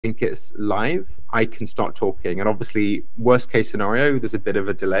think it's live, I can start talking. And obviously, worst case scenario, there's a bit of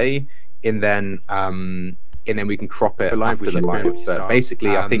a delay, and then we can crop it live after the live. But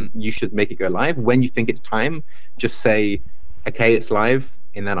basically, I think you should make it go live. When you think it's time, just say, okay, it's live,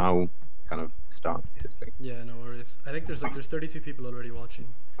 and then I'll kind of start, basically. Yeah, no worries. I think there's 32 people already watching.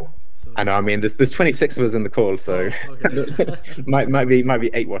 So. I know. I mean, there's 26 of us in the call, so okay. might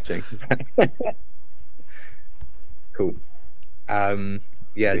be 8 watching. Cool.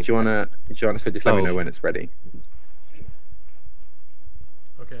 Yeah. Do you wanna so just let me know when it's ready.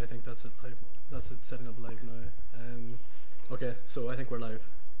 Okay, I think that's it. That's it. Setting up live now. Okay, so I think we're live.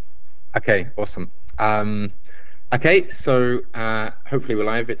 Okay. Awesome. Okay, so hopefully we're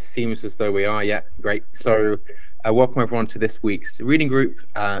live. It seems as though we are. Yeah, great. So welcome everyone to this week's reading group.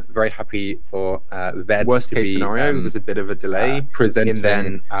 Very happy for Ved. Worst case scenario, there's a bit of a delay.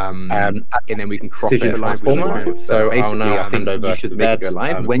 Presenting, and then we can crop it live format. So basically, I think you should make it go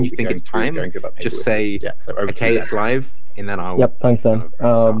live. When you think it's time, just say, okay, it's live, and then I'll. Yep, thanks, Sam.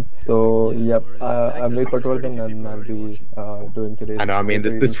 So yep, I'm late for 12 and I'll be doing today's. I know. I mean,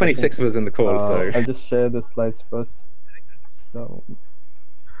 there's 26 of us in the call, so I'll just share the slides first. So.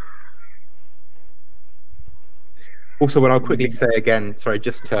 Also, what I'll quickly say again, sorry,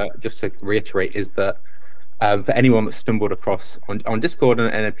 just to reiterate, is that for anyone that stumbled across on Discord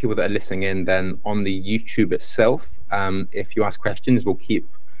and people that are listening in, then on the YouTube itself, if you ask questions, we'll keep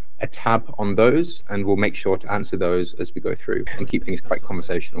a tab on those, and we'll make sure to answer those as we go through and keep things quite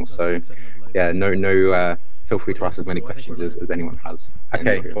conversational. So, yeah, no, feel free to ask as many questions as anyone has.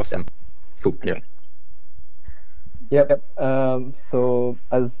 Okay, awesome, cool. Yeah. Yep. So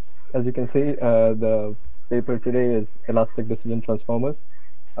as you can see, the paper today is elastic decision transformers.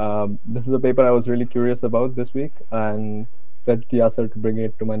 This is a paper I was really curious about this week, and got Yasser to bring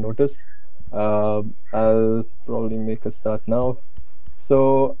it to my notice. I'll probably make a start now.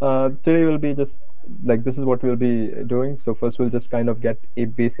 So today will be just like, this is what we'll be doing. So first we'll just kind of get a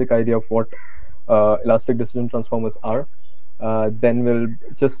basic idea of what elastic decision transformers are. Then we'll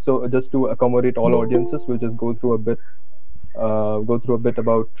just to accommodate all audiences, we'll just go through a bit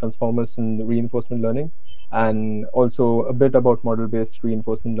about transformers and reinforcement learning, and also a bit about model-based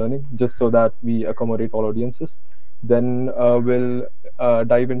reinforcement learning, just so that we accommodate all audiences. Then we'll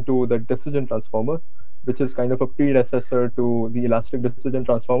dive into the decision transformer, which is kind of a predecessor to the elastic decision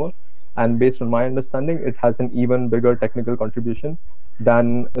transformer. And based on my understanding, it has an even bigger technical contribution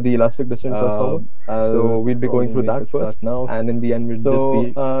than the elastic decision transformer. So we'll be going through that first now, and in the end we'll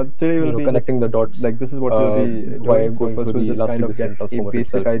just be today we'll be connecting the dots. Like, this is what we'll be doing. So first we'll just kind of get a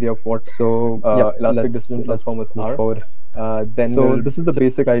basic idea of what elastic decision transformers are. Then this is the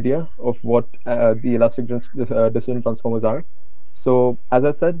basic idea of what the elastic decision transformers are. So as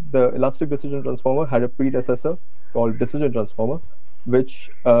I said, the elastic decision transformer had a predecessor called decision transformer, which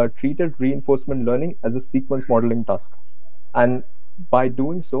treated reinforcement learning as a sequence modeling task. And by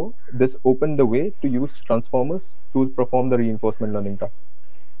doing so, this opened the way to use transformers to perform the reinforcement learning task.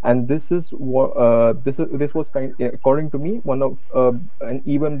 And this is what this was according to me, one of an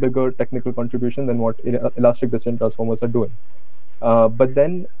even bigger technical contribution than what elastic decision transformers are doing. But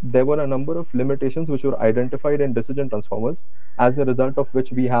then there were a number of limitations which were identified in decision transformers, as a result of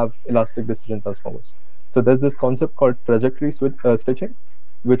which we have elastic decision transformers. So there's this concept called trajectory stitching,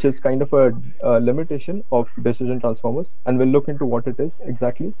 which is kind of a limitation of decision transformers, and we'll look into what it is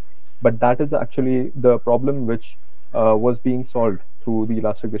exactly. But that is actually the problem which was being solved through the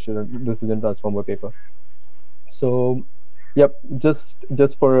elastic decision transformer paper. So, yep, just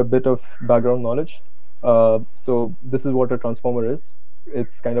for a bit of background knowledge. So this is what a transformer is.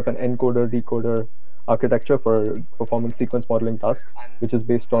 It's kind of an encoder-decoder architecture for performing sequence modeling tasks, which is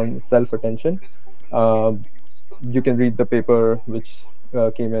based on self-attention. You can read the paper which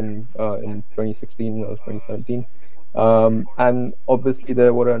came in 2016 or 2017. And obviously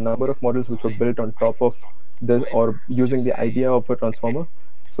there were a number of models which were built on top of this, or using the idea of a transformer.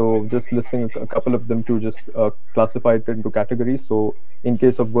 So just listing a couple of them to just classify it into categories. So in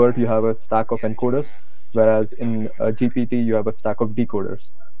case of BERT, you have a stack of encoders, whereas in GPT, you have a stack of decoders.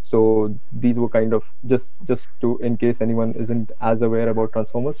 So these were kind of just to, in case anyone isn't as aware about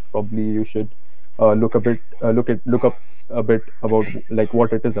transformers, probably you should look up a bit about like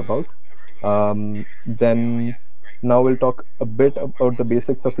what it is about. Then now we'll talk a bit about the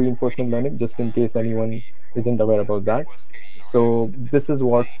basics of reinforcement learning, just in case anyone isn't aware about that. So this is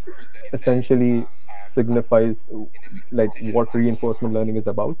what essentially signifies like what reinforcement learning is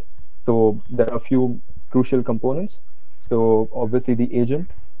about. So there are a few crucial components. So obviously the agent,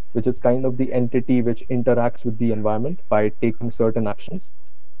 which is kind of the entity which interacts with the environment by taking certain actions.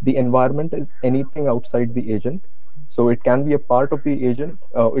 The environment is anything outside the agent. So it can be a part of the agent.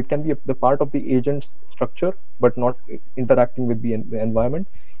 It can be the part of the agent's structure, but not interacting with the environment.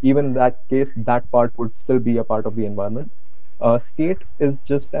 Even in that case, that part would still be a part of the environment. State is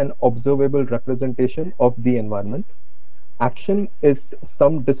just an observable representation of the environment. Action is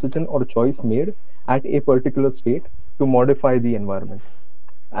some decision or choice made at a particular state to modify the environment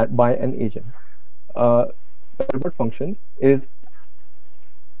by an agent. The reward function is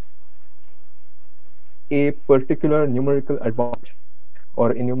a particular numerical advantage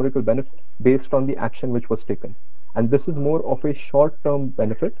or a numerical benefit based on the action which was taken. And this is more of a short-term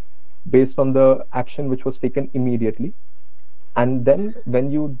benefit based on the action which was taken immediately. And then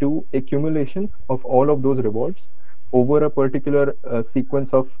when you do accumulation of all of those rewards over a particular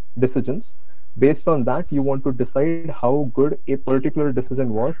sequence of decisions, based on that, you want to decide how good a particular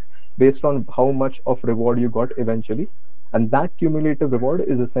decision was based on how much of reward you got eventually. And that cumulative reward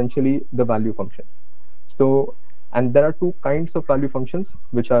is essentially the value function. So, and there are two kinds of value functions,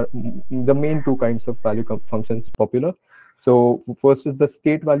 which are the main two kinds of value functions popular. So first is the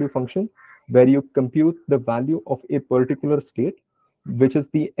state value function, where you compute the value of a particular state, which is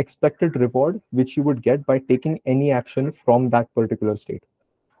the expected reward which you would get by taking any action from that particular state.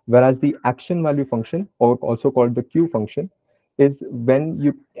 Whereas the action value function, or also called the Q function, is when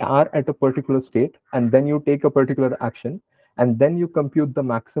you are at a particular state and then you take a particular action, and then you compute the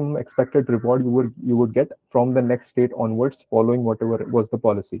maximum expected reward you would get from the next state onwards, following whatever was the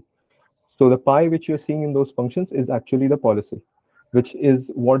policy. So the pi which you're seeing in those functions is actually the policy, which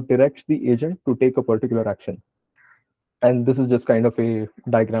is what directs the agent to take a particular action. And this is just kind of a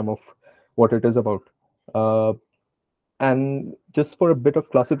diagram of what it is about. And just for a bit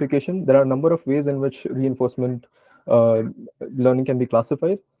of classification, there are a number of ways in which reinforcement learning can be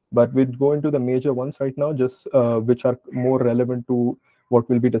classified, but we'll go into the major ones right now, just which are more relevant to what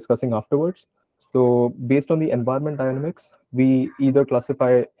we'll be discussing afterwards. So based on the environment dynamics, we either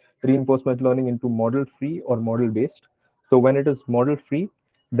classify reinforcement learning into model free or model based. So when it is model free,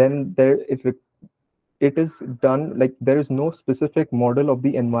 then it is done like there is no specific model of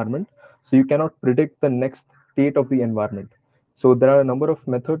the environment, so you cannot predict the next state of the environment. So there are a number of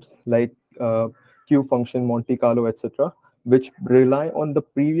methods like Q function, Monte Carlo, etc., which rely on the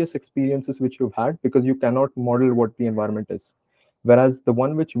previous experiences which you've had, because you cannot model what the environment is. Whereas the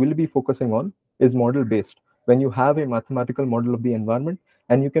one which we'll be focusing on is model based, when you have a mathematical model of the environment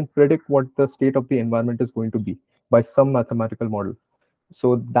and you can predict what the state of the environment is going to be by some mathematical model.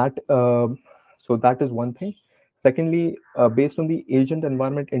 So that is one thing. Secondly, based on the agent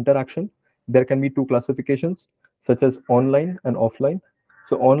environment interaction, there can be two classifications, such as online and offline.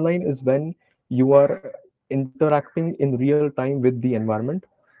 So online is when you are interacting in real time with the environment,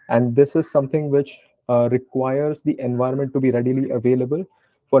 and this is something which requires the environment to be readily available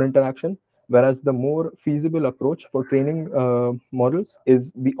for interaction. Whereas the more feasible approach for training models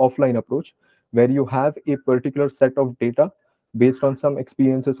is the offline approach, where you have a particular set of data based on some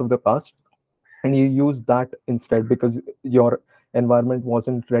experiences of the past, and you use that instead because your environment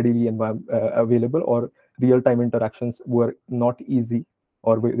wasn't readily available, or real-time interactions were not easy,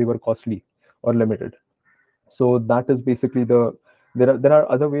 or they were costly or limited. So that is basically there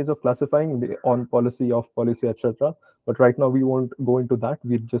are other ways of classifying the on policy, off policy, etc., but right now we won't go into that.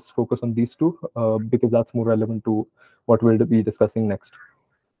 We'll just focus on these two because that's more relevant to what we'll be discussing next.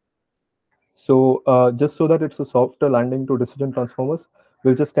 So just so that it's a softer landing to decision transformers,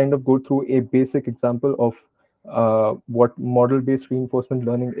 we'll just kind of go through a basic example of what model-based reinforcement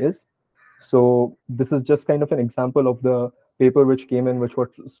learning is. So this is just kind of an example of the paper which came in, which was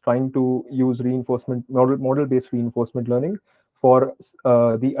trying to use model-based reinforcement learning for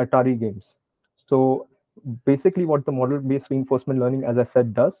the Atari games. So basically what the model-based reinforcement learning, as I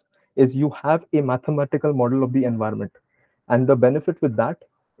said, does is you have a mathematical model of the environment. And the benefit with that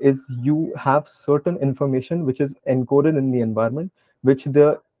is you have certain information which is encoded in the environment, which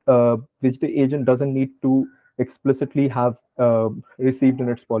the agent doesn't need to explicitly have received in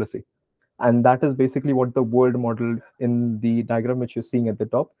its policy. And that is basically what the world model in the diagram which you're seeing at the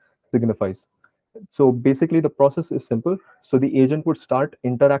top signifies. So basically the process is simple. So the agent would start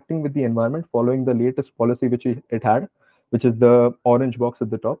interacting with the environment following the latest policy which it had, which is the orange box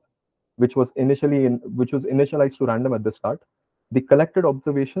at the top, which was initialized to random at the start. The collected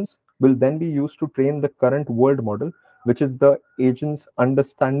observations will then be used to train the current world model, which is the agent's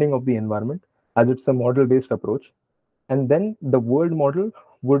understanding of the environment, as it's a model-based approach. And then the world model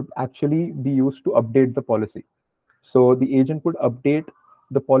would actually be used to update the policy. So the agent would update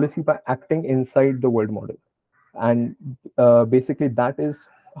the policy by acting inside the world model. And basically that is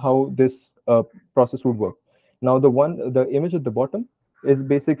how this process would work. Now the image at the bottom is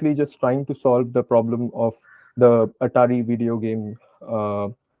basically just trying to solve the problem of the Atari video game,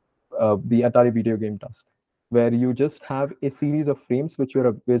 the Atari video game task, where you just have a series of frames which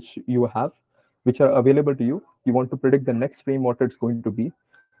are available to you. You want to predict the next frame what it's going to be,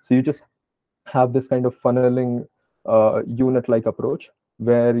 so you just have this kind of funneling unit-like approach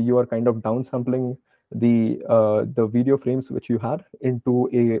where you are kind of downsampling the video frames which you had into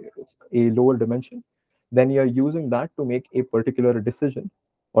a lower dimension. Then you are using that to make a particular decision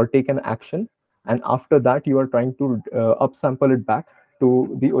or take an action, and after that you are trying to upsample it back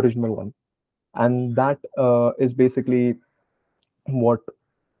to the original one. And that is basically what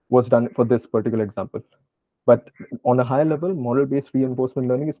was done for this particular example. But on a higher level, model-based reinforcement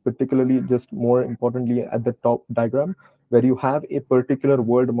learning is particularly just more importantly at the top diagram, where you have a particular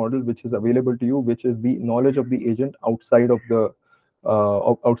world model which is available to you, which is the knowledge of the agent outside of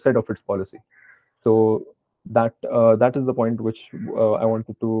its policy. So that is the point which I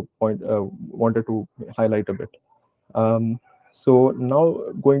wanted to highlight a bit. So now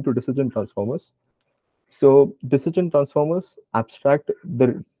going to decision transformers. So decision transformers abstract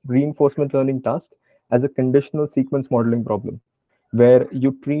the reinforcement learning task as a conditional sequence modeling problem, where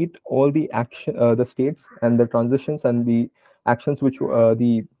you treat all the states and the transitions and the actions which were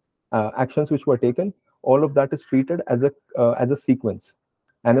taken. All of that is treated as a sequence,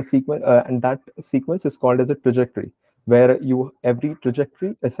 and that sequence is called as a trajectory, where every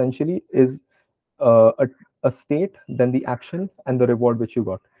trajectory essentially is uh, a, a state, then the action and the reward which you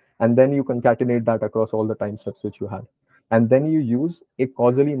got. And then you concatenate that across all the time steps which you had. And then you use a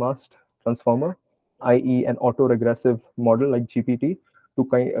causally masked transformer, i.e., an autoregressive model like GPT,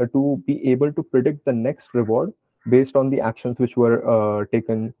 to be able to predict the next reward based on the actions which were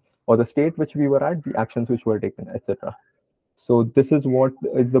taken, or the state which we were at, the actions which were taken, etc. So this is what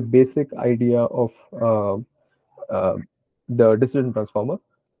is the basic idea of uh, the decision transformer.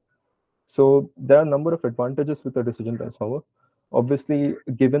 So there are a number of advantages with a decision transformer. Obviously,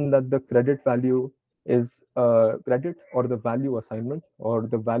 given that the credit value is credit, or the value assignment, or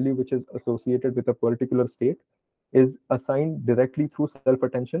the value which is associated with a particular state is assigned directly through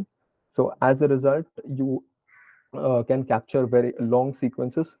self-attention. So as a result, you can capture very long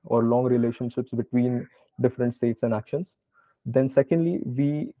sequences or long relationships between different states and actions. Then secondly,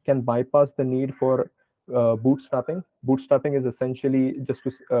 we can bypass the need for bootstrapping. Bootstrapping is essentially,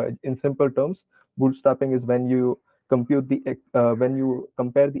 in simple terms, bootstrapping is when you compare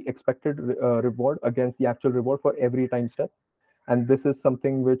the expected reward against the actual reward for every time step. And this is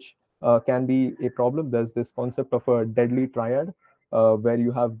something which can be a problem. There's this concept of a deadly triad, where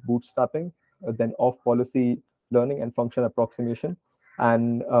you have bootstrapping, then off policy learning, and function approximation.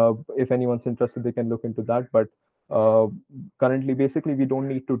 And if anyone's interested, they can look into that. But uh, currently, basically, we don't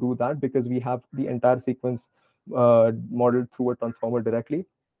need to do that because we have the entire sequence modeled through a transformer directly.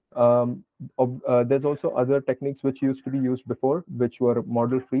 There's also other techniques which used to be used before, which were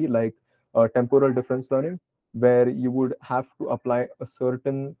model free, like temporal difference learning, where you would have to apply a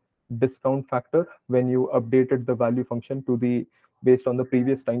certain discount factor when you updated the value function based on the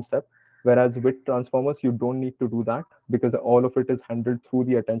previous time step. Whereas with transformers, you don't need to do that because all of it is handled through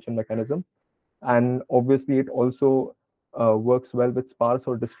the attention mechanism. And obviously, it also works well with sparse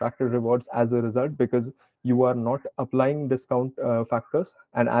or distracted rewards as a result, because you are not applying discount factors,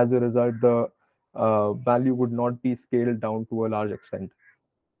 and as a result, the value would not be scaled down to a large extent.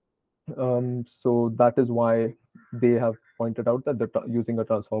 So that is why they have pointed out that using a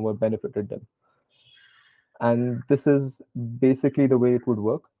transformer benefited them. And this is basically the way it would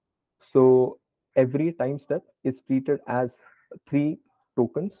work. So every time step is treated as 3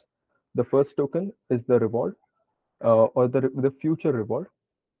 tokens. The first token is the reward, or the future reward,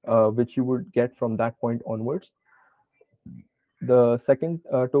 which you would get from that point onwards. The second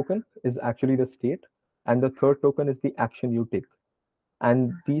token is actually the state, and the third token is the action you take.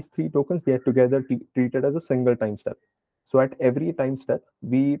 And these 3 tokens, they are together treated as a single time step. So at every time step,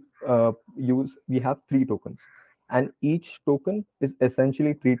 we have 3 tokens, and each token is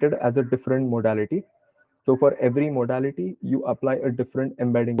essentially treated as a different modality. So for every modality, you apply a different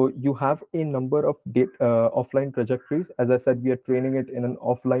embedding. So you have a number of offline trajectories. As I said, we are training it in an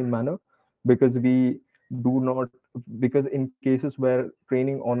offline manner because we do not, because in cases where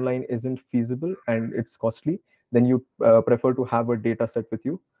training online isn't feasible and it's costly, then you prefer to have a data set with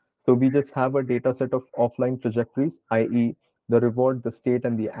you. So we just have a data set of offline trajectories, i.e. the reward, the state,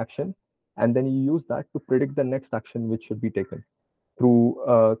 and the action. And then you use that to predict the next action which should be taken through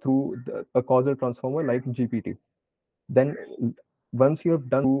a causal transformer like GPT. Then once you have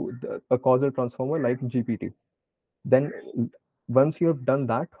done a causal transformer like GPT, then once you've done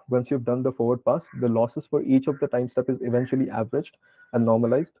the forward pass, the losses for each of the time step is eventually averaged and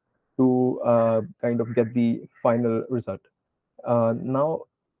normalized to kind of get the final result. Now,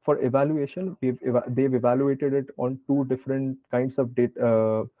 for evaluation, they've evaluated it on two different kinds of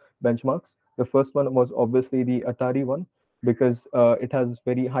data benchmarks. The first one was obviously the Atari one, because it has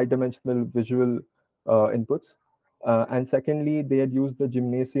very high dimensional visual inputs. And secondly, they had used the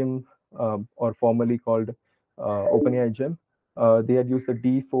Gymnasium, or formerly called OpenAI Gym. They had used the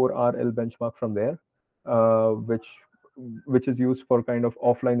D4RL benchmark from there, which is used for kind of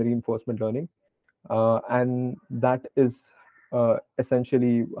offline reinforcement learning. And that is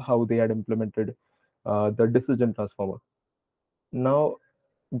essentially how they had implemented the decision transformer. Now,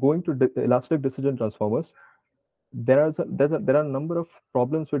 going to elastic decision transformers, there are a number of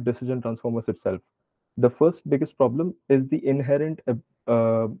problems with decision transformers itself. The first biggest problem is the inherent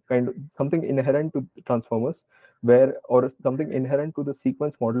kind of something inherent to transformers, or something inherent to the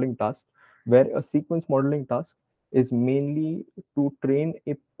sequence modeling task, where a sequence modeling task is mainly to train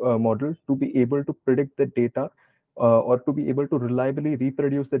a model to be able to predict the data, or to be able to reliably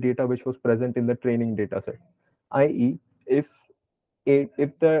reproduce the data which was present in the training data set. I.e., if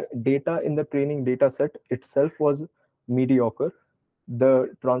the data in the training data set itself was mediocre,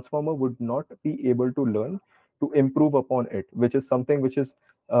 the transformer would not be able to learn to improve upon it, which is something which is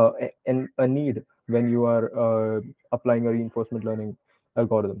a need when you are applying a reinforcement learning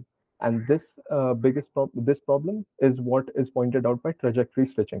algorithm. And this this problem is what is pointed out by trajectory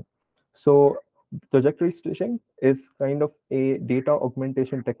stitching. So trajectory stitching is kind of a data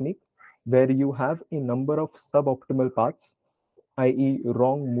augmentation technique where you have a number of suboptimal paths, i.e.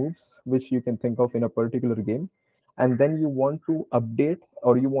 wrong moves, which you can think of in a particular game. And then you want to update,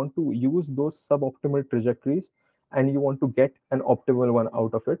 or you want to use those suboptimal trajectories, and you want to get an optimal one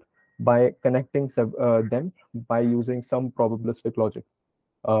out of it by connecting them by using some probabilistic logic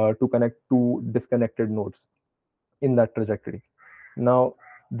to connect two disconnected nodes in that trajectory. Now,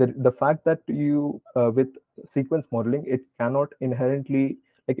 the fact that you with sequence modeling, it cannot inherently,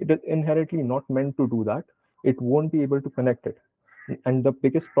 like, it is inherently not meant to do that. It won't be able to connect it. And the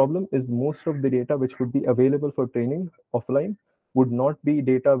biggest problem is most of the data which would be available for training offline would not be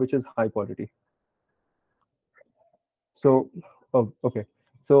data which is high quality. So, okay.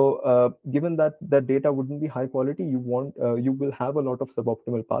 So given that the data wouldn't be high quality, you will have a lot of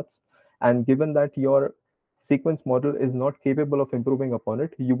suboptimal paths. And given that your sequence model is not capable of improving upon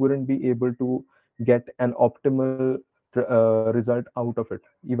it, you wouldn't be able to get an optimal result out of it,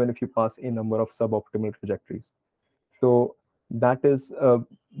 even if you pass a number of suboptimal trajectories. So that is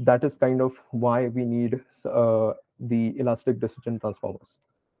kind of why we need the elastic decision transformers.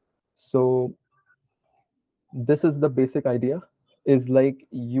 So this is the basic idea, is like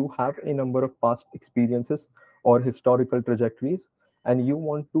you have a number of past experiences or historical trajectories, and you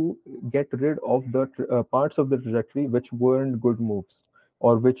want to get rid of the parts of the trajectory which weren't good moves,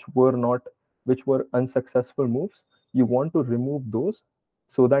 or which were unsuccessful moves. You want to remove those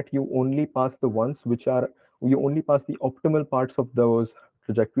so that you only pass the optimal parts of those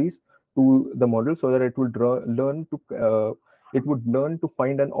trajectories to the model, so that it would learn to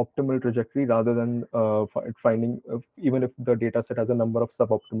find an optimal trajectory rather than finding, even if the data set has a number of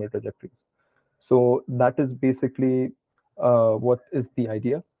suboptimal trajectories. So that is basically what is the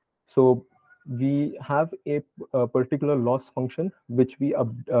idea. So we have a particular loss function which we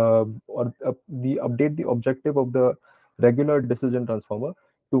update the objective of the regular decision transformer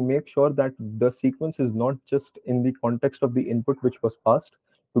to make sure that the sequence is not just in the context of the input which was passed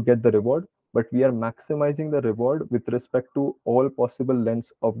to get the reward, but we are maximizing the reward with respect to all possible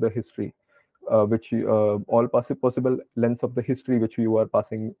lengths of the history, all possible lengths of the history which you are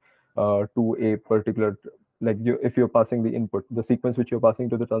passing to a particular, if you're passing the input, the sequence which you're passing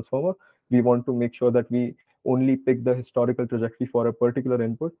to the transformer, we want to make sure that we only pick the historical trajectory for a particular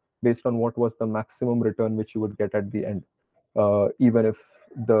input based on what was the maximum return which you would get at the end, even if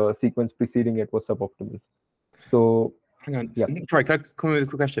the sequence preceding it was suboptimal. So hang on, yeah. Sorry, can I come with a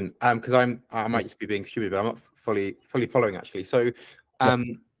quick question? Because I might just be being stupid, but I'm not fully following actually. So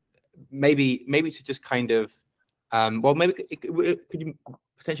maybe to just kind of maybe could you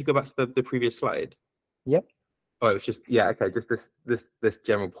potentially go back to the previous slide? Yep. Oh, it was just okay, just this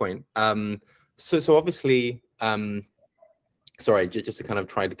general point. So obviously, sorry, just to kind of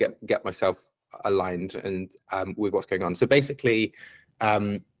try to get myself aligned and with what's going on. So basically,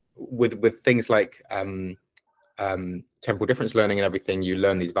 with things like temporal difference learning and everything, you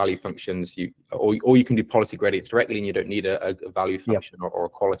learn these value functions. Or you can do policy gradients directly, and you don't need a value function or a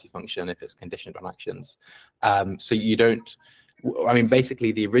quality function if it's conditioned on actions. So you don't. I mean,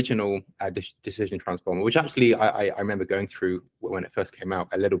 basically, the original decision transformer, which actually I remember going through when it first came out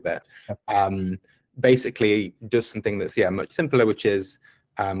a little bit, basically does something that's much simpler, which is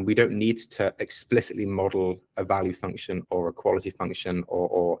We don't need to explicitly model a value function or a quality function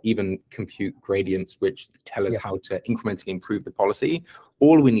or even compute gradients which tell us how to incrementally improve the policy.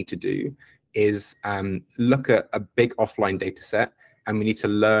 All we need to do is look at a big offline data set, and we need to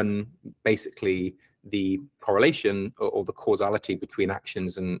learn basically the correlation or the causality between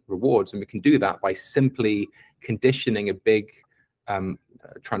actions and rewards. And we can do that by simply conditioning a big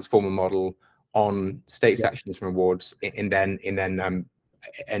transformer model on states, actions, and rewards,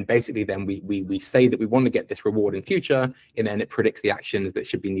 and basically then we say that we want to get this reward in future, and then it predicts the actions that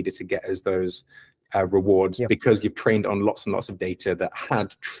should be needed to get us those rewards, because you've trained on lots and lots of data that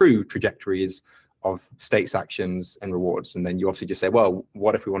had true trajectories of states, actions, and rewards. And then you obviously just say, well,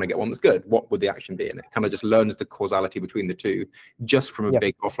 what if we want to get one that's good? What would the action be? And it kind of just learns the causality between the two just from a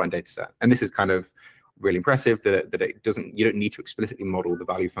big offline data set. And this is kind of really impressive that it doesn't, you don't need to explicitly model the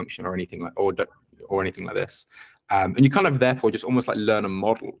value function or anything like or anything like this. And you kind of therefore just almost like learn a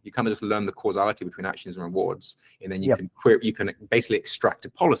model. You kind of just learn the causality between actions and rewards, and then you can basically extract a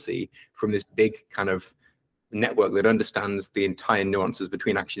policy from this big kind of network that understands the entire nuances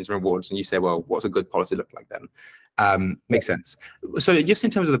between actions and rewards. And you say, well, what's a good policy look like then? Makes sense. So just in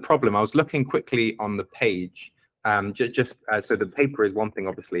terms of the problem, I was looking quickly on the page. So the paper is one thing,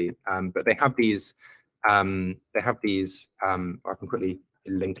 obviously, but they have these. I can quickly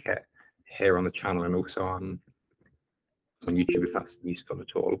link it here on the channel and also on YouTube if that's useful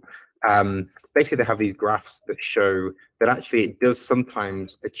at all. Basically, they have these graphs that show that actually it does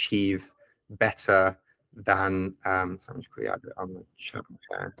sometimes achieve better than. So I'm just quickly add it on the channel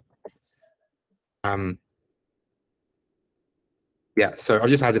here. Yeah, so I've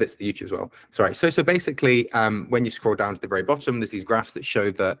just added it to the YouTube as well. Sorry. So basically, when you scroll down to the very bottom, there's these graphs that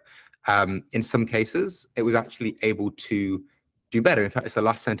show that in some cases, it was actually able to do better. In fact, it's the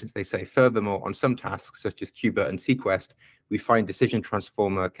last sentence they say. Furthermore, on some tasks, such as QBERT and Sequest, we find decision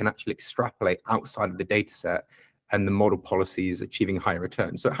transformer can actually extrapolate outside of the data set and the model policies achieving higher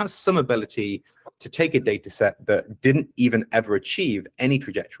returns. So it has some ability to take a data set that didn't even ever achieve any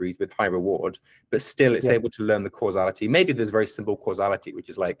trajectories with high reward, but still it's able to learn the causality. Maybe there's very simple causality, which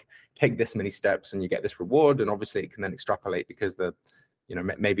is like, take this many steps and you get this reward. And obviously it can then extrapolate because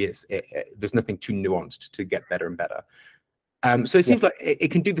maybe there's nothing too nuanced to get better and better. So it seems like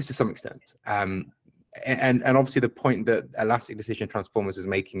it can do this to some extent. And obviously the point that elastic decision transformers is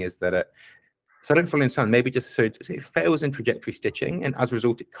making is that so I don't fully understand, maybe just so it fails in trajectory stitching, and as a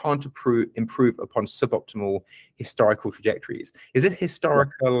result, it can't improve upon suboptimal historical trajectories. Is it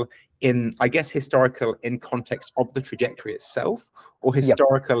historical historical in context of the trajectory itself, or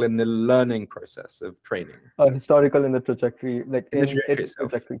historical in the learning process of training? Historical in the trajectory, like in the its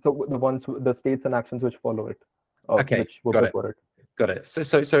trajectory. So the states and actions which follow it. Okay, got it.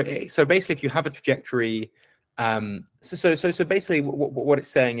 So basically, if you have a trajectory, so basically, what it's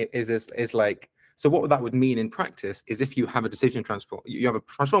saying is like, so what that would mean in practice is if you have a decision transform, you have a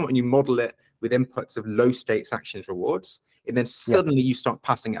transformer and you model it with inputs of low states, actions, rewards, and then suddenly you start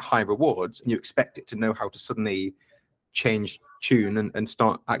passing it high rewards, and you expect it to know how to suddenly change tune and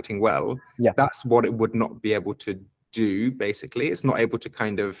start acting well. That's what it would not be able to do. Basically, it's not able to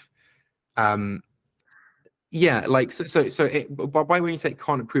kind of by when you say it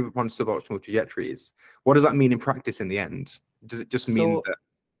can't improve upon suboptimal trajectories, what does that mean in practice in the end? Does it just mean that?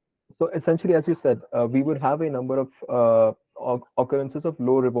 So essentially, as you said, we would have a number of occurrences of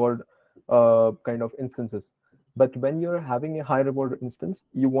low reward kind of instances. But when you're having a high reward instance,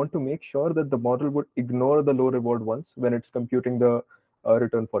 you want to make sure that the model would ignore the low reward ones when it's computing the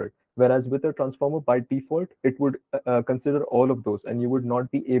return for it. Whereas with a transformer, by default, it would consider all of those, and you would not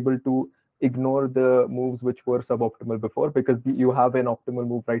be able to ignore the moves which were suboptimal before, because you have an optimal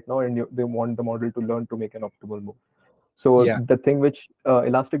move right now, and they want the model to learn to make an optimal move. So the thing which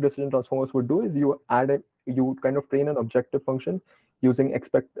elastic decision transformers would do is you kind of train an objective function using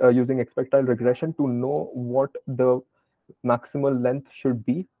expectile regression to know what the maximal length should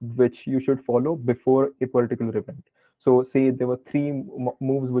be, which you should follow before a particular event. So say there were 3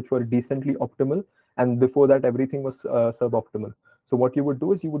 moves which were decently optimal, and before that everything was suboptimal. So what you would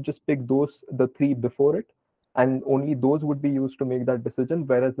do is you would just pick the 3 before it, and only those would be used to make that decision,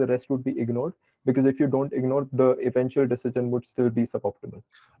 whereas the rest would be ignored, because if you don't ignore, the eventual decision would still be suboptimal.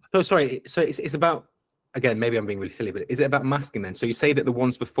 So sorry, so it's about, again, maybe I'm being really silly, but is it about masking then? So you say that the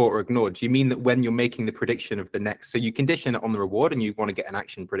ones before are ignored. Do you mean that when you're making the prediction of the next, so you condition it on the reward and you want to get an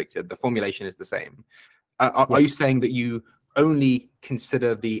action predicted, the formulation is the same? Are you saying that you only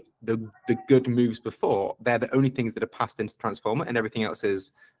consider the good moves before? They're the only things that are passed into the transformer, and everything else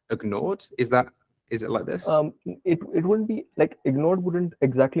is ignored? Is it like this? It wouldn't be like ignored, wouldn't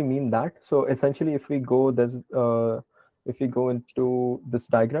exactly mean that. So essentially, if we go, there's if we go into this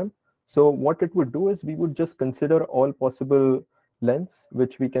diagram. So what it would do is we would just consider all possible lengths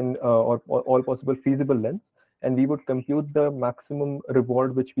which we can, or all possible feasible lengths, and we would compute the maximum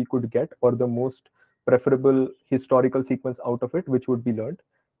reward which we could get, or the most preferable historical sequence out of it, which would be learned.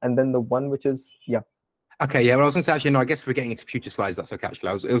 And then the one which is, yeah. Okay, yeah, well, I was going to say, actually, no, I guess we're getting into future slides. That's okay,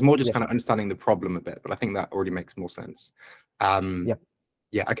 actually. It was more just Yeah. kind of understanding the problem a bit, but I think that already makes more sense. Yeah.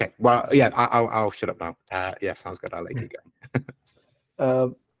 Yeah, okay. Well, yeah, I'll shut up now. Yeah, sounds good. I'll let you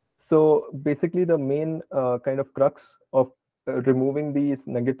go. So basically, the main kind of crux of removing these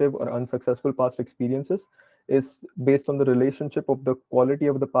negative or unsuccessful past experiences is based on the relationship of the quality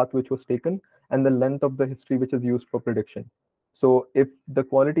of the path which was taken and the length of the history which is used for prediction. So if the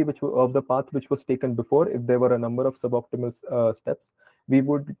quality of the path which was taken before, if there were a number of suboptimal steps, we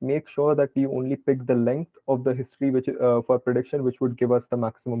would make sure that we only pick the length of the history which for prediction, which would give us the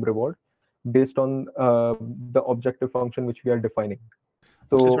maximum reward based on the objective function which we are defining.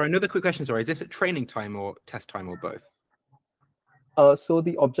 So sorry, another quick question. Sorry, is this at training time or test time or both? So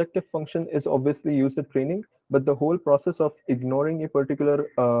the objective function is obviously used at training, but the whole process of ignoring a particular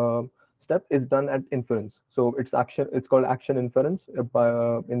step is done at inference. So it's called action inference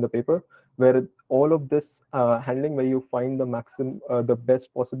in the paper, where all of this handling, where you find the maximum, the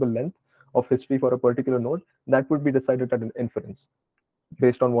best possible length of history for a particular node, that would be decided at an inference,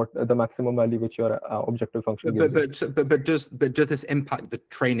 based on what the maximum value which your objective function gives you. But does this impact the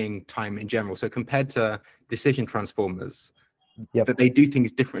training time in general? So compared to decision transformers, yep, that they do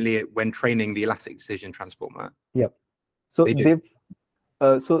things differently when training the elastic decision transformer. Yep. So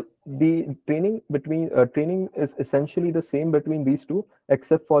so the training between training is essentially the same between these two,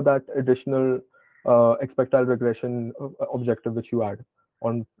 except for that additional expectile regression objective which you add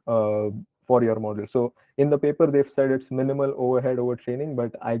on for your model. So in the paper they've said it's minimal overhead over training,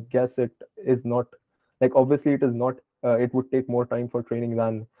 but I guess it is not, like, obviously it is not. It would take more time for training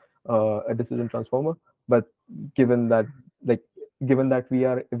than a decision transformer. But given that we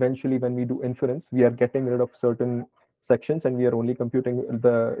are eventually, when we do inference, we are getting rid of certain sections and we are only computing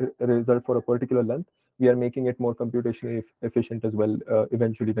the result for a particular length, we are making it more computationally efficient as well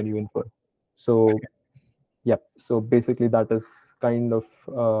eventually when you infer. So okay. Yeah, so basically that is kind of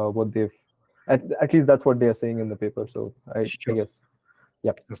what they've, at least that's what they are saying in the paper. So I guess,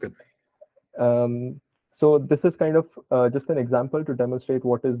 yeah, that's good. So this is kind of just an example to demonstrate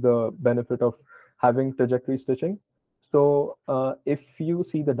what is the benefit of having trajectory stitching. So if you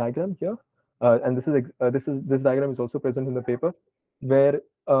see the diagram here, and this diagram is also present in the paper, where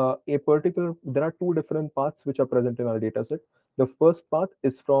there are two different paths which are present in our data set. The first path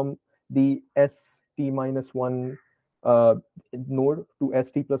is from the ST-1 node to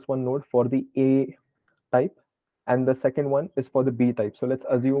ST+1 node for the A type, and the second one is for the B type. So let's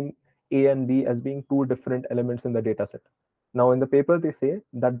assume A and B as being two different elements in the data set. Now in the paper they say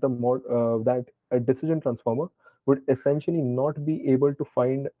that that a decision transformer would essentially not be able to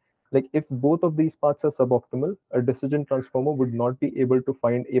find, like, if both of these paths are suboptimal, a decision transformer would not be able to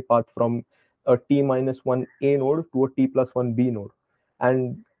find a path from a T-1 A node to a T+1 B node.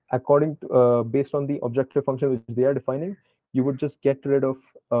 And according to based on the objective function which they are defining, you would just get rid of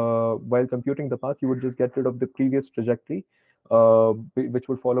while computing the path, you would just get rid of the previous trajectory which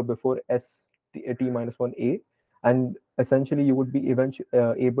would follow before T-1 A, and essentially you would be eventually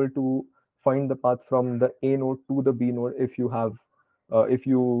able to find the path from the A node to the B node if you have if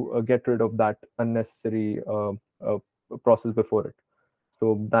you get rid of that unnecessary process before it.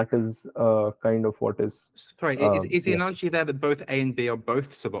 So that is kind of what is. Sorry, is the analogy there that both A and B are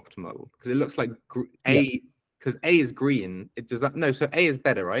both suboptimal? Because it looks like A, because A is green. Does that, no? So A is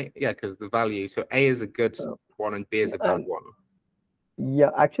better, right? Yeah, because the value. So A is a good one and B is a bad one.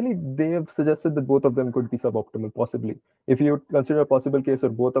 Yeah, actually, they have suggested that both of them could be suboptimal, possibly. If you consider a possible case where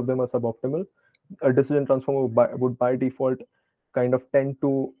both of them are suboptimal, a decision transformer would by default kind of tend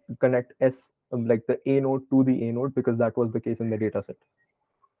to connect like the A node to the A node, because that was the case in the data set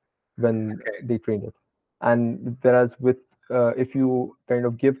when they trained it. And whereas with if you kind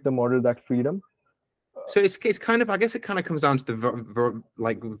of give the model that freedom. So it's kind of, I guess it kind of comes down to the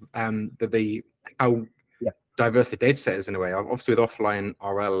how diverse the data set is in a way. Obviously, with offline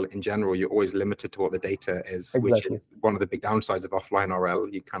RL in general, you're always limited to what the data is, which is one of the big downsides of offline RL.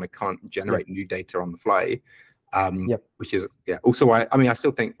 You kind of can't generate new data on the fly, which is also why, I mean, I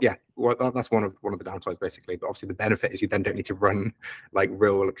still think well, that's one of the downsides basically. But obviously, the benefit is you then don't need to run like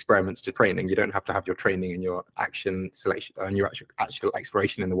real experiments to training. You don't have to have your training and your action selection and your actual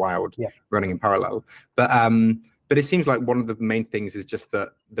exploration in the wild running in parallel. But it seems like one of the main things is just that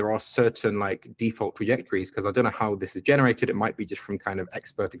there are certain like default trajectories, because I don't know how this is generated. It might be just from kind of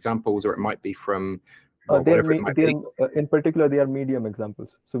expert examples, or it might be from whatever it might be. In particular, they are medium examples.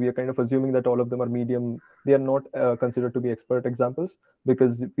 So we are kind of assuming that all of them are medium. They are not considered to be expert examples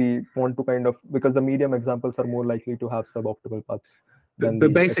because we want to because the medium examples are more likely to have suboptimal paths than But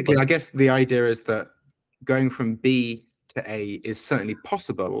the basically, expert. I guess the idea is that going from B to A is certainly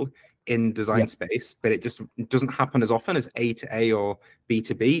possible in design space, but it just doesn't happen as often as A to A or B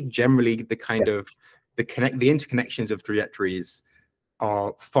to B. Generally, the kind of the interconnections of trajectories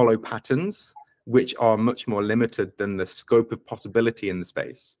are follow patterns which are much more limited than the scope of possibility in the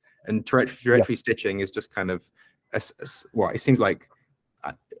space. And trajectory stitching is just kind of well, it seems like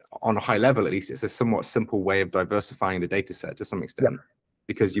on a high level at least, it's a somewhat simple way of diversifying the data set to some extent,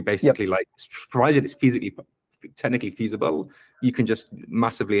 because you basically like, provided it's technically feasible, you can just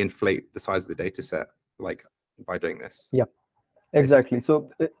massively inflate the size of the data set like by doing this. Yeah, exactly. So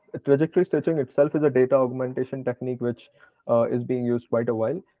trajectory stitching itself is a data augmentation technique which is being used quite a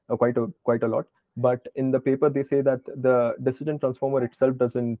lot. But in the paper, they say that the decision transformer itself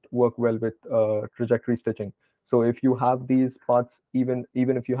doesn't work well with trajectory stitching. So if you have these paths, even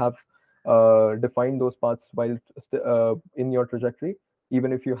if you have defined those paths while in your trajectory,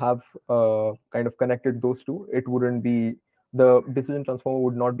 even if you have kind of connected those two, it wouldn't be, the decision transformer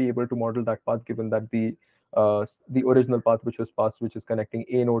would not be able to model that path, given that the original path which was passed, which is connecting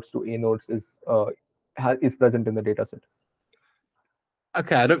A nodes to A nodes, is present in the data set.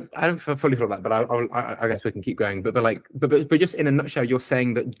 Okay, I don't fully feel that, but I guess we can keep going. But just in a nutshell, you're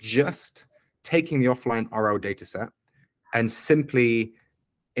saying that just taking the offline RL data set and simply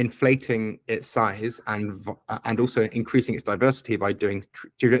inflating its size and also increasing its diversity by doing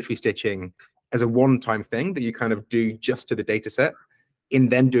trajectory stitching as a one-time thing that you kind of do just to the data set, in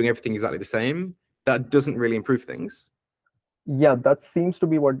then doing everything exactly the same, that doesn't really improve things. Yeah, that seems to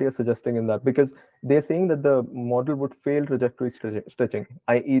be what they're suggesting in that, because they're saying that the model would fail trajectory stitching,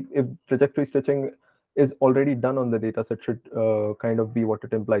 i.e. if trajectory stitching is already done on the data set, should kind of be what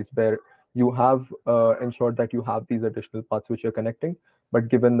it implies, where you have ensured that you have these additional paths which you're connecting, but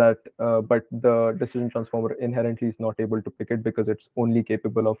given that but the decision transformer inherently is not able to pick it because it's only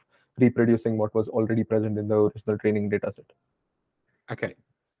capable of reproducing what was already present in the original training data set. Okay.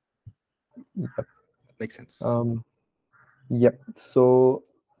 Yep. Makes sense. Yep. So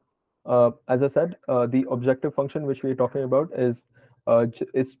as I said, the objective function which we're talking about is for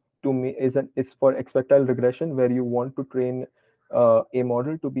expectile regression, where you want to train a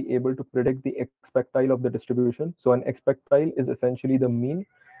model to be able to predict the expectile of the distribution. So an expectile is essentially the mean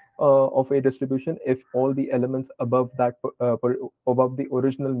of a distribution if all the elements above the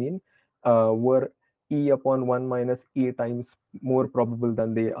original mean were e upon 1 minus e times more probable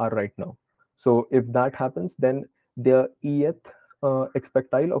than they are right now. So if that happens, then the eth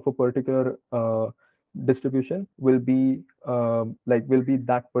expectile of a particular distribution will be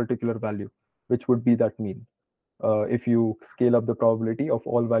that particular value, which would be that mean. If you scale up the probability of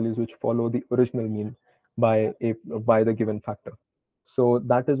all values which follow the original mean by the given factor. So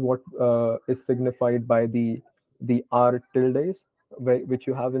that is what is signified by the r tildes, which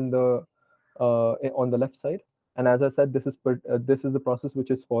you have in the on the left side. And as I said, this is the process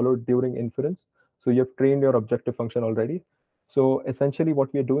which is followed during inference. So you've trained your objective function already. So essentially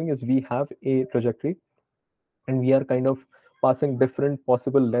what we are doing is we have a trajectory and we are kind of passing different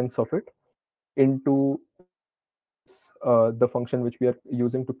possible lengths of it into the function which we are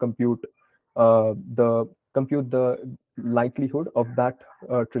using to compute the likelihood of that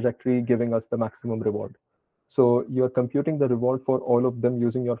trajectory giving us the maximum reward. So you're computing the reward for all of them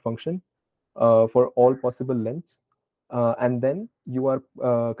using your function for all possible lengths, and then you are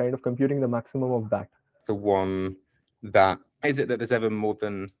kind of computing the maximum of that. The one that is it that there's ever more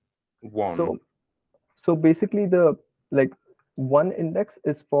than one? So basically the one index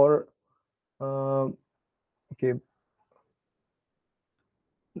is for okay,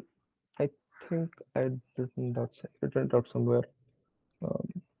 I think I written it out somewhere.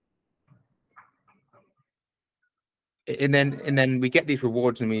 And then we get these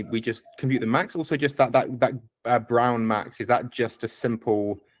rewards and we just compute the max. Also, just that brown max, is that just a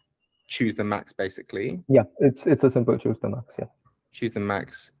simple choose the max basically? Yeah, it's a simple choose the max. Yeah, choose the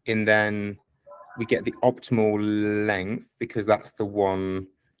max, and then we get the optimal length because that's the one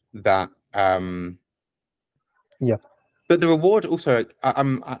that yeah. But the reward also,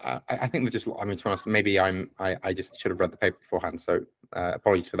 I think we're just, I mean, to be honest, maybe I just should have read the paper beforehand, so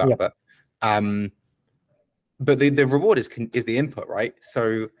apologies for that. Yeah. But the reward is the input, right?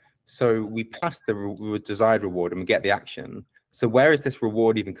 So we pass the desired reward and we get the action. So where is this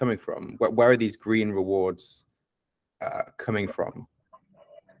reward even coming from? Where are these green rewards coming from?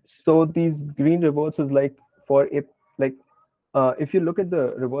 So these green rewards is like for a If you look at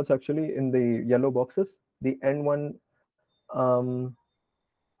the rewards actually in the yellow boxes, the end one, um,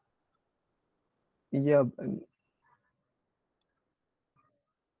 yeah,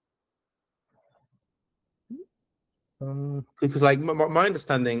 because like my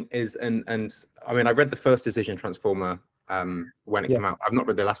understanding is, and I mean, I read the first decision transformer when it yeah, came out. I've not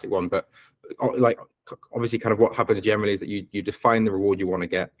read the elastic one, but like obviously kind of what happens generally is that you define the reward you want to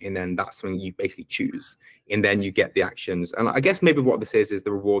get, and then that's something you basically choose, and then you get the actions. And I guess maybe what this is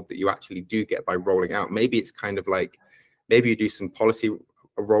the reward that you actually do get by rolling out. Maybe it's kind of like, maybe you do some policy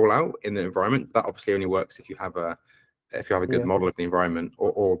rollout in the environment. That obviously only works if you have a good yeah, model of the environment,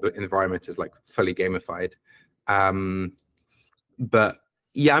 or the environment is like fully gamified. But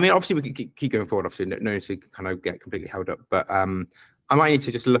yeah, I mean, obviously we could keep going forward. Obviously, no need to kind of get completely held up. But I might need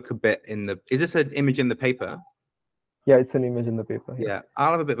to just look a bit in the. Is this an image in the paper? yeah. It's an image in the paper. Yeah,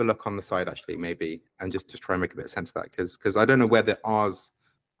 I'll have a bit of a look on the side actually, maybe, and just try and make a bit of sense of that, because I don't know where the R's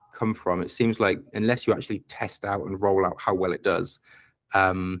come from. It seems like unless you actually test out and roll out how well it does,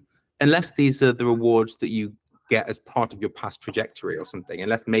 unless these are the rewards that you get as part of your past trajectory or something,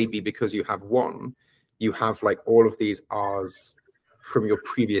 unless maybe because you have one, you have like all of these R's from your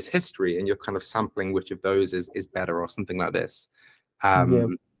previous history, and you're kind of sampling which of those is better or something like this. Yeah,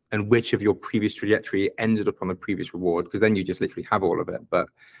 And which of your previous trajectory ended up on the previous reward, because then you just literally have all of it. But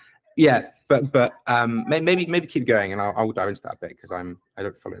yeah, but maybe keep going, and I'll dive into that a bit, because I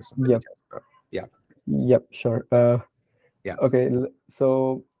don't follow some of the yep, details. But yeah, yep, sure. yeah. Okay,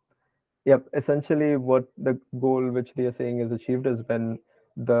 so yep, essentially what the goal which they are saying is achieved is when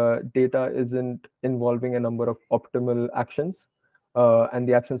the data isn't involving a number of optimal actions, and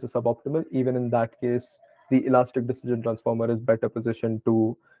the actions are suboptimal. Even in that case, the elastic decision transformer is better positioned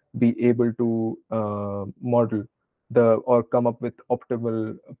to be able to model or come up with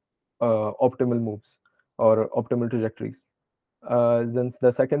optimal moves or optimal trajectories. Then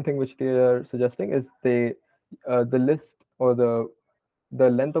the second thing which they are suggesting is the list or the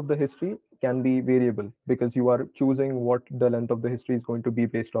length of the history can be variable, because you are choosing what the length of the history is going to be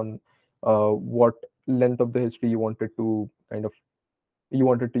based on what length of the history you wanted to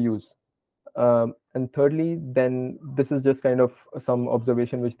use. And thirdly, then this is just kind of some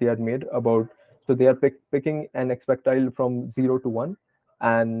observation which they had made about. So they are picking an expectile from 0 to 1,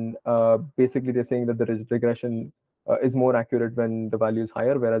 and basically they're saying that the regression is more accurate when the value is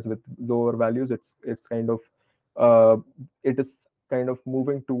higher, whereas with lower values, it's kind of uh, it is kind of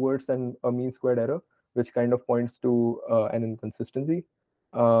moving towards a mean squared error, which kind of points to an inconsistency.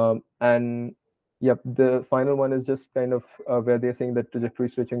 And yep, the final one is just kind of where they're saying that trajectory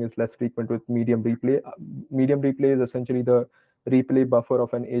switching is less frequent with medium replay. Medium replay is essentially the replay buffer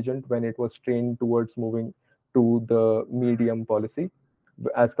of an agent when it was trained towards moving to the medium policy,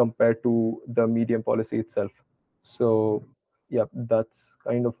 as compared to the medium policy itself. So, yeah, that's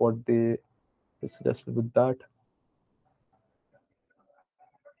kind of what they suggested with that.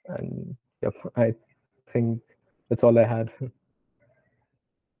 And yep, I think that's all I had.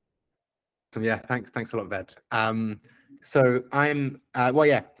 So yeah, thanks a lot, Ved. So I'm well,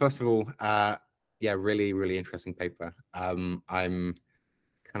 yeah. First of all, yeah, really interesting paper. I'm kind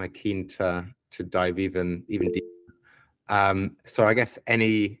of keen to dive even deeper. So I guess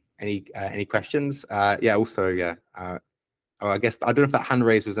any questions? Yeah. Also, yeah. Oh, I guess I don't know if that hand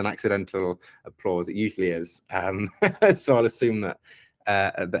raise was an accidental applause. It usually is. So I'll assume that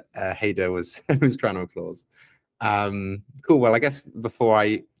Hader was was trying to applause. Cool. Well, I guess before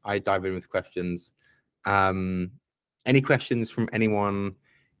I dive in with questions, any questions from anyone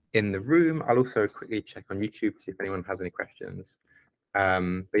in the room? I'll also quickly check on YouTube to see if anyone has any questions.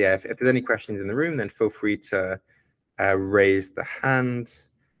 But yeah, if there's any questions in the room, then feel free to raise the hand.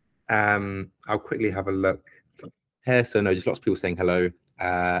 I'll quickly have a look here. So no, just lots of people saying hello,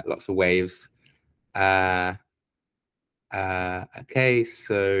 lots of waves. Okay,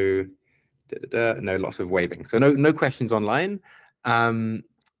 so no, lots of waving. So no questions online.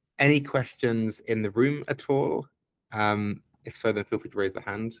 Any questions in the room at all? If so, then feel free to raise the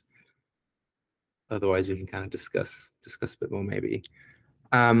hand. Otherwise, we can kind of discuss a bit more maybe.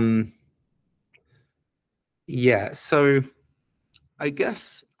 Yeah. So I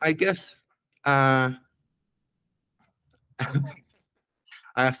guess I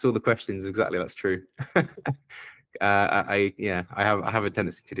asked all the questions. Exactly, that's true. Yeah, I have a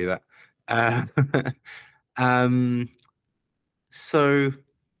tendency to do that. So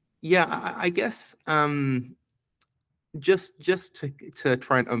yeah, I guess just to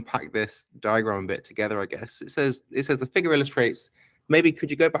try and unpack this diagram a bit together, I guess it says the figure illustrates. Maybe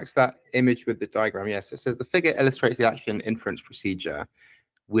could you go back to that image with the diagram? Yes, it says the figure illustrates the action inference procedure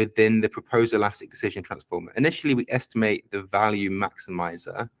within the proposed elastic decision transformer. Initially, we estimate the value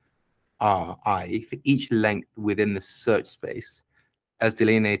maximizer, Ri, for each length within the search space as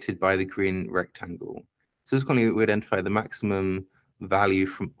delineated by the green rectangle. Subsequently, we identify the maximum value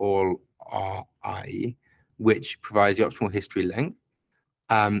from all Ri, which provides the optimal history length.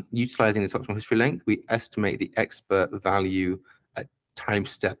 Utilizing this optimal history length, we estimate the expert value at time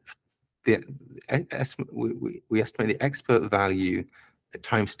step. We estimate the expert value at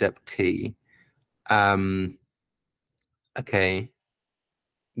time step t. Okay,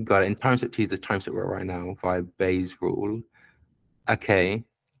 got it. In time step t is the time step we're at right now via Bayes' rule. Okay.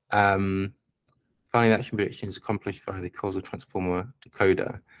 Finding the action prediction is accomplished via the causal transformer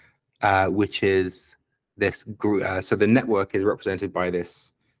decoder, which is this group. So the network is represented by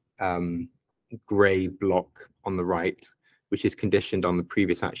this gray block on the right, which is conditioned on the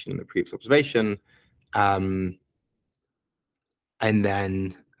previous action and the previous observation. And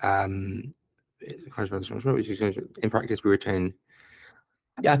then in practice, we retain.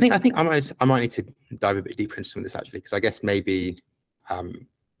 Yeah, I think I might need to dive a bit deeper into some of this actually, because I guess maybe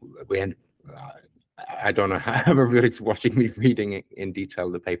we end. I don't know how everybody's watching me reading it in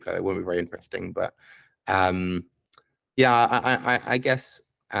detail the paper. It won't be very interesting, but yeah, I guess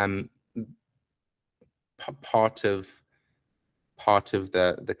part of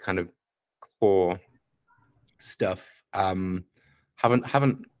the kind of core stuff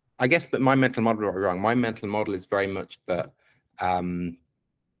haven't I guess, but my mental model is wrong. My mental model is very much that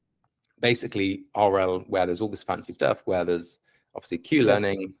basically RL, where there's all this fancy stuff, where there's obviously Q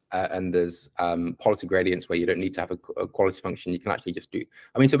learning and there's quality gradients where you don't need to have a quality function. You can actually just do,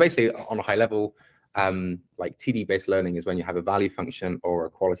 I mean, so basically on a high level, like TD based learning is when you have a value function or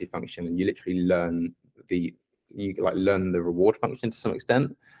a quality function and you literally learn learn the reward function to some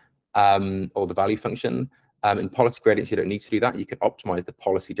extent, or the value function. In policy gradients, you don't need to do that. You can optimize the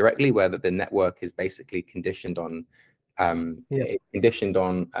policy directly, where the network is basically conditioned on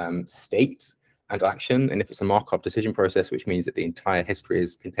state and action. And if it's a Markov decision process, which means that the entire history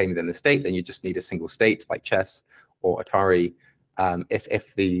is contained within the state, then you just need a single state like chess or Atari.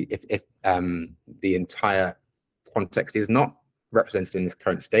 If the entire context is not represented in this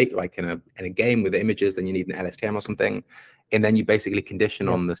current state, like in a game with the images, then you need an LSTM or something, and then you basically condition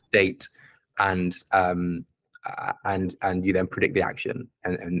on the state, and you then predict the action,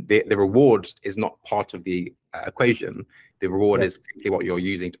 and the reward is not part of the equation. The reward is simply what you're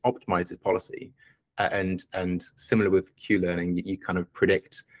using to optimize the policy, and similar with Q learning, you kind of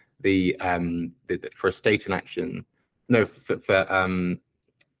predict the for a state and action. No, for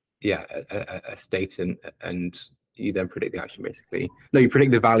a state and you then predict the action basically. No, you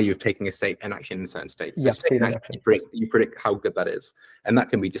predict the value of taking a state and action in a certain state. So state and action, you predict how good that is, and that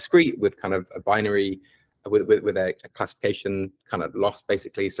can be discrete with kind of a binary with a classification kind of loss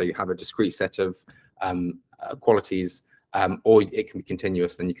basically. So you have a discrete set of qualities, or it can be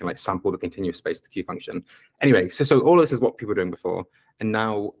continuous. Then you can like sample the continuous space of the Q function. Anyway, so all this is what people were doing before, and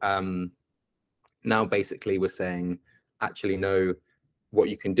now basically we're saying actually no, what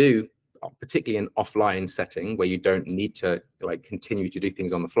you can do, particularly in offline setting where you don't need to like continue to do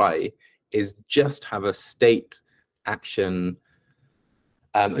things on the fly, is just have a state action,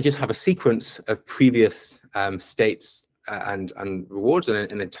 just have a sequence of previous states and rewards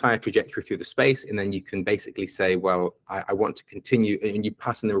and an entire trajectory through the space, and then you can basically say, well, I want to continue, and you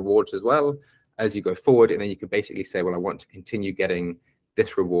pass in the rewards as well as you go forward, and then you can basically say, well, I want to continue getting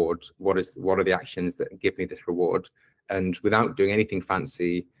this reward. What are the actions that give me this reward? And without doing anything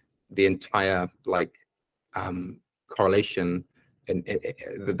fancy, the entire like correlation and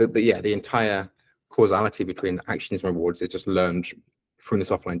the entire causality between actions and rewards is just learned from this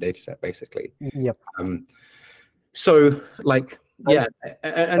offline data set basically. Yep. So like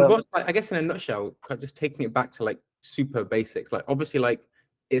and what I guess in a nutshell, just taking it back to like super basics, like obviously like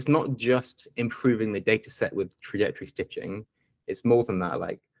it's not just improving the data set with trajectory stitching, it's more than that.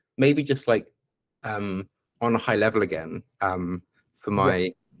 Like maybe just like on a high level again, for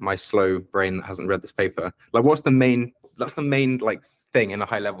my slow brain that hasn't read this paper, like that's the main like thing in a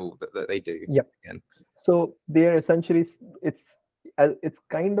high level that they do. Again. So they are essentially, it's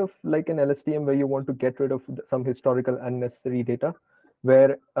kind of like an LSTM where you want to get rid of some historical unnecessary data,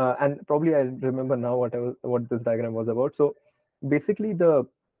 where and probably I remember now what this diagram was about. So basically the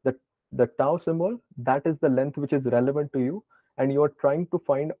tau symbol, that is the length which is relevant to you, and you are trying to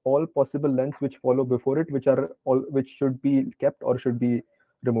find all possible lengths which follow before it, which should be kept or should be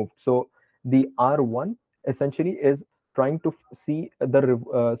removed. So the R1 essentially is trying to see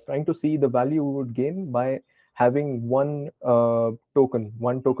the value you would gain by having one token,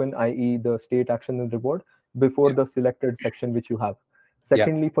 i.e. the state, action, and reward before the selected section which you have.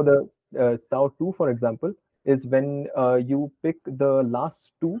 Secondly, for the tau 2, for example, is when you pick the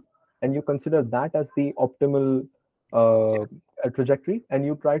last two and you consider that as the optimal trajectory, and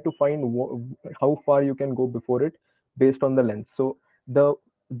you try to find how far you can go before it based on the length. So the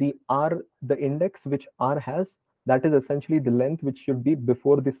index which R has, that is essentially the length which should be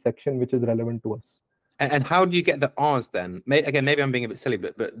before this section which is relevant to us. And how do you get the R's then? Again, maybe I'm being a bit silly,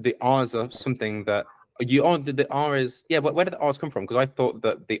 but the R's are something that you are. The R is, yeah. Where did the R's come from? Because I thought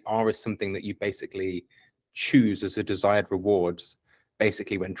that the R is something that you basically choose as a desired reward,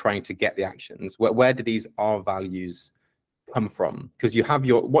 basically when trying to get the actions. Where do these R values come from? Because you have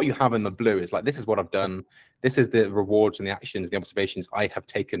what you have in the blue is like, this is what I've done. This is the rewards and the actions, the observations I have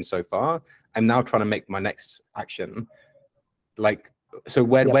taken so far. I'm now trying to make my next action. Like, so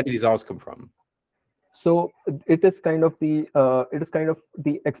where do these R's come from? So it is kind of the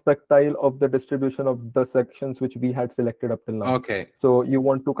expectile of the distribution of the sections which we had selected up till now. Okay. So you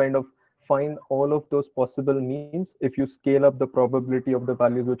want to kind of find all of those possible means if you scale up the probability of the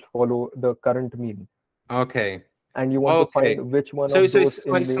values which follow the current mean. Okay. And you want to find which one of those it's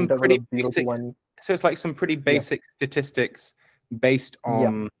in like the some interval pretty of 0 basic, to 1. So it's like some pretty basic statistics based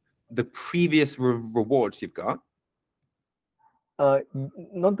on the previous rewards you've got.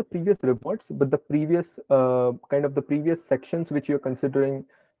 Not the previous rewards, but the previous kind of the previous sections which you're considering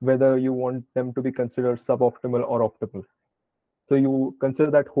whether you want them to be considered suboptimal or optimal. So you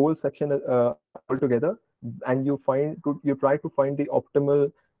consider that whole section altogether, and you try to find the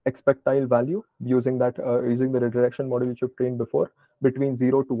optimal expectile value using that using the redirection model which you've trained before, between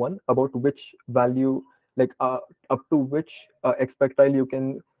 0 to 1, about which value, like up to which expectile you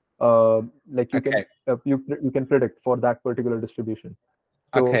can you can predict for that particular distribution.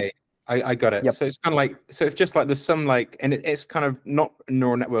 So, okay, I got it. So it's kind of like, so it's just like there's some like, and it's kind of not a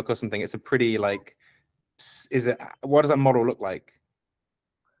neural network or something. It's a pretty like, what does that model look like?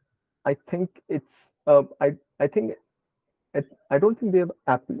 I think it's I think I don't think they've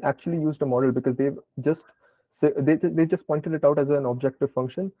actually used a model, because they've just they just pointed it out as an objective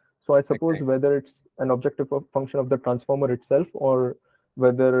function. So I suppose whether it's an objective function of the transformer itself, or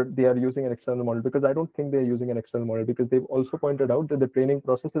whether they are using an external model, because I don't think they're using an external model, because they've also pointed out that the training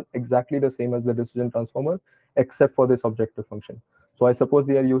process is exactly the same as the decision transformer, except for this objective function. So I suppose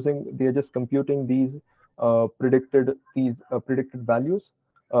they are just computing these predicted values,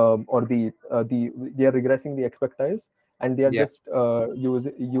 or they are regressing the expectiles, and they are just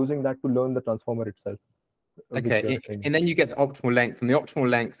using that to learn the transformer itself. Okay, and then you get the optimal length, and the optimal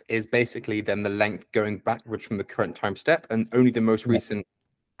length is basically then the length going backwards from the current time step, and only the most recent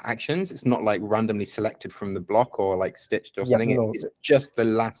actions. It's not like randomly selected from the block or like stitched or something. No. It's just the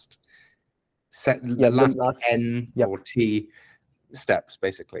last set, the last N or T steps,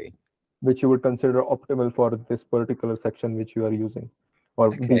 basically, which you would consider optimal for this particular section which you are using, or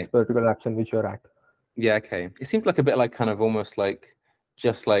this particular action which you're at. Yeah, okay. It seems like a bit like kind of almost like,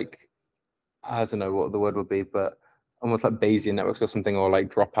 just like, I don't know what the word would be, but almost like Bayesian networks or something, or like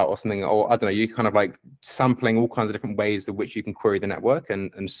dropout or something, or I don't know, you kind of like sampling all kinds of different ways in which you can query the network,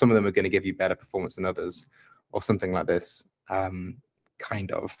 and some of them are going to give you better performance than others, or something like this.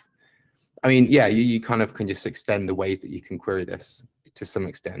 Kind of. I mean, yeah, you kind of can just extend the ways that you can query this to some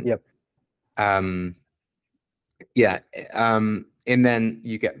extent. Yep. Yeah. And then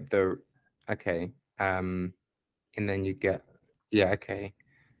you get the and then you get yeah,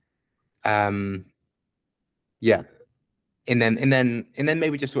 and then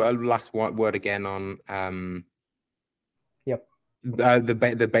maybe just a last word again on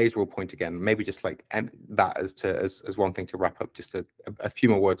the Bayes rule point again. Maybe just like that as one thing to wrap up. Just a few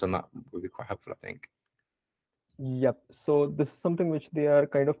more words on that would be quite helpful, I think. Yep. So this is something which they are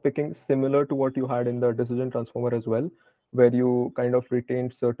kind of picking, similar to what you had in the decision transformer as well, where you kind of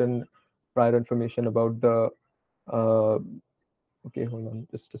retained certain prior information about the okay, hold on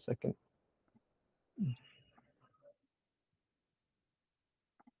just a second.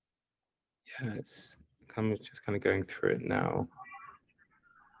 Yeah, I'm just kind of going through it now.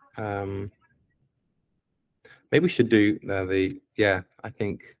 Maybe we should do I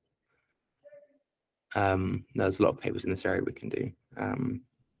think there's a lot of papers in this area we can do.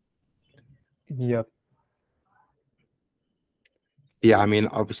 Yeah, I mean,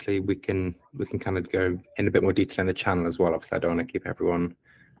 obviously we can kind of go in a bit more detail in the channel as well. Obviously, I don't want to keep everyone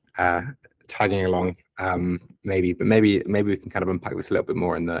tagging along. Maybe we can kind of unpack this a little bit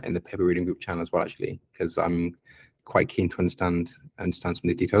more in the paper reading group channel as well, actually, because I'm quite keen to understand some of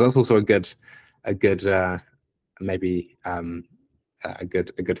the details. That's also a good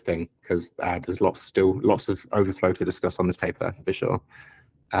thing, because there's lots of overflow to discuss on this paper for sure.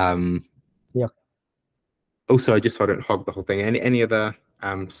 Also, just so I don't hog the whole thing, any other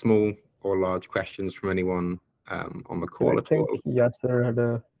small or large questions from anyone on the call I at think all? Yasser had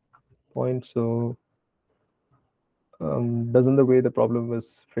a point. So doesn't the way the problem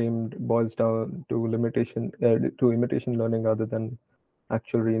is framed boils down to imitation learning rather than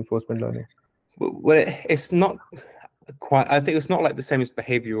actual reinforcement learning? Well, it's not quite. I think it's not like the same as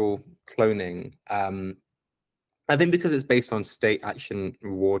behavioral cloning. I think because it's based on state, action,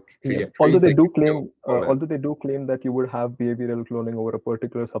 reward trajectories. Although they do still claim that you would have behavioral cloning over a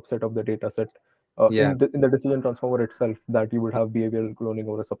particular subset of the data set. Yeah. In the decision transformer itself, that you would have behavioral cloning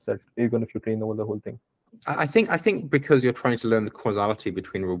over a subset, even if you train over the whole thing. I think because you're trying to learn the causality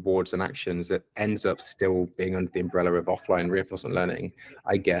between rewards and actions, it ends up still being under the umbrella of offline reinforcement learning,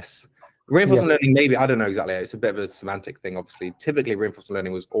 I guess. Reinforcement learning, maybe, I don't know exactly. It's a bit of a semantic thing, obviously. Typically, reinforcement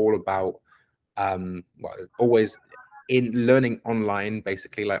learning was all about, always in learning online,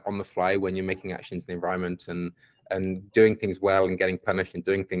 basically, like on the fly when you're making actions in the environment and doing things well and getting punished and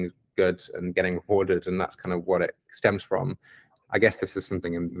doing things good and getting rewarded. And that's kind of what it stems from. I guess this is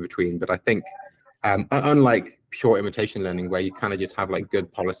something in between, but I think unlike pure imitation learning, where you kind of just have like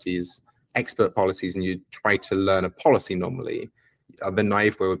good policies, expert policies, and you try to learn a policy normally, the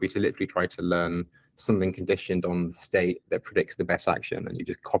naive way would be to literally try to learn something conditioned on the state that predicts the best action, and you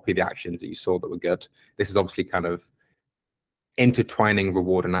just copy the actions that you saw that were good. This is obviously kind of intertwining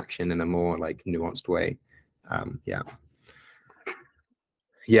reward and action in a more like nuanced way.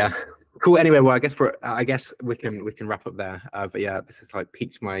 Yeah. Cool. Anyway, well, I guess we can wrap up there. But yeah, this has like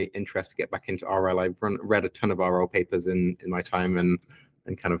piqued my interest to get back into RL. I've read a ton of RL papers in my time, and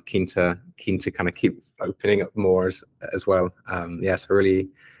kind of keen to kind of keep opening up more as well. Yes, really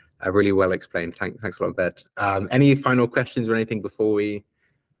well explained. Thanks a lot, Bet. Any final questions or anything before we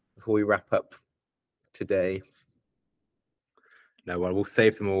wrap up today? No, well, we'll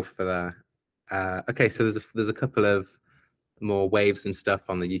save them all for the. Okay, so there's a couple of more waves and stuff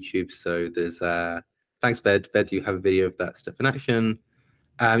on the YouTube. So there's thanks, Ved. You have a video of that stuff in action.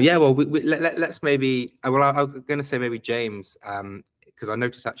 Yeah, well, let's maybe. Well, I'm going to say maybe James, because I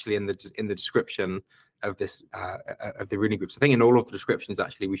noticed actually in the description of this of the reading groups, I think in all of the descriptions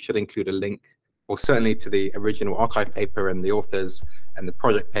actually we should include a link, or certainly to the original archive paper and the authors and the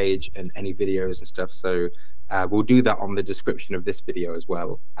project page and any videos and stuff. So we'll do that on the description of this video as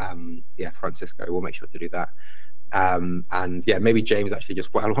well. Yeah, Francisco, we'll make sure to do that. And yeah, maybe James actually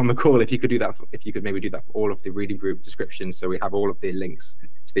just while on the call, if you could maybe do that for all of the reading group descriptions, so we have all of the links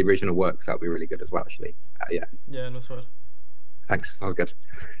to the original works, that would be really good as well, actually. Yeah, no sweat. Thanks, sounds good.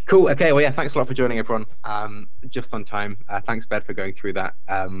 Cool. Okay, well, yeah, thanks a lot for joining, everyone. Just on time. Thanks, Bed, for going through that.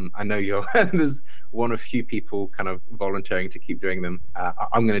 I know you're there's one of few people kind of volunteering to keep doing them.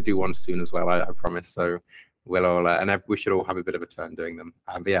 I'm going to do one soon as well, I promise. So we'll all and we should all have a bit of a turn doing them.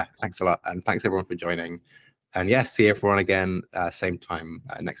 But yeah, thanks a lot, and thanks everyone for joining. And yeah, see everyone again same time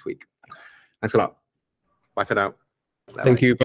next week. Thanks a lot. Bye for now. Thank you.